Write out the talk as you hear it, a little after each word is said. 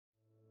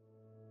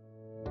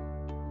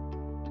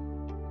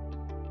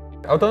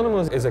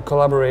Autonomoose is a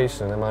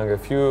collaboration among a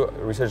few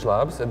research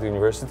labs at the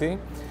university,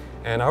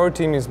 and our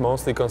team is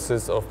mostly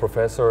consists of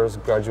professors,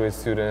 graduate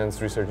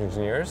students, research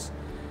engineers,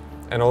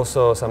 and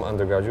also some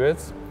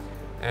undergraduates.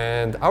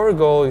 And our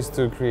goal is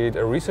to create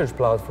a research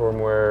platform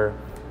where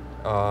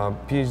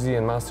PhD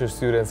and master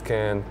students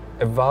can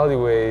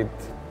evaluate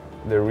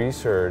the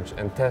research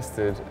and test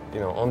it,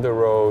 on the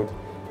road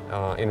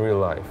in real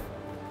life.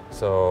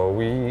 So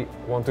we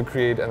want to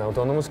create an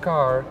autonomous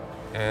car,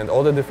 and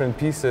all the different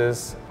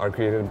pieces are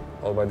created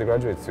all by the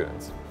graduate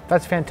students.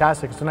 That's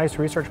fantastic. It's a nice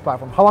research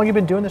platform. How long have you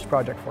been doing this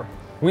project for?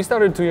 We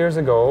started 2 years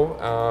ago.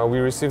 We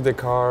received the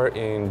car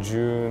in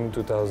June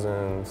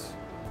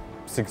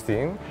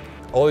 2016.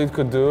 All it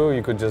could do,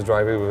 you could just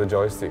drive it with a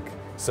joystick.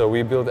 So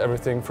we built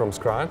everything from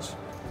scratch,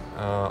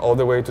 all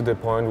the way to the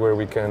point where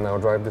we can now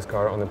drive this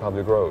car on the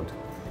public road.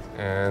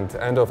 And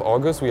end of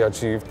August, we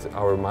achieved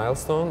our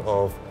milestone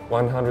of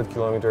 100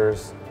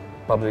 kilometers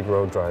public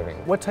road driving.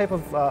 What type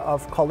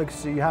of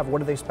colleagues do you have? What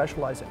do they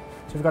specialize in?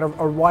 So you've got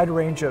a wide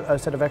range, a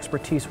set of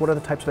expertise. What are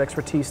the types of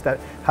expertise that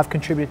have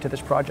contributed to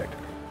this project?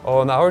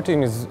 Oh, and our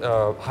team is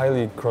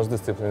highly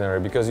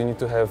cross-disciplinary because you need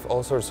to have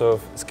all sorts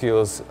of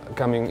skills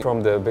coming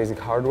from the basic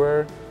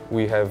hardware.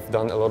 We have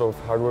done a lot of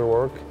hardware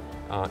work,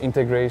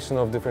 integration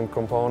of different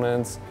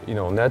components,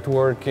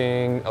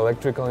 networking,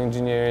 electrical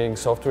engineering,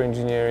 software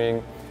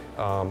engineering,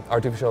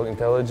 artificial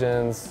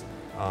intelligence,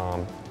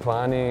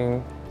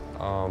 planning,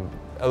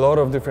 a lot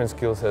of different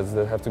skill sets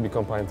that have to be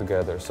combined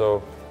together.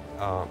 So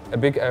a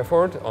big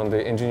effort on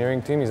the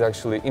engineering team is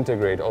actually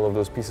integrate all of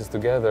those pieces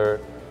together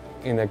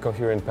in a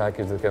coherent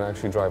package that can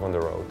actually drive on the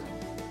road.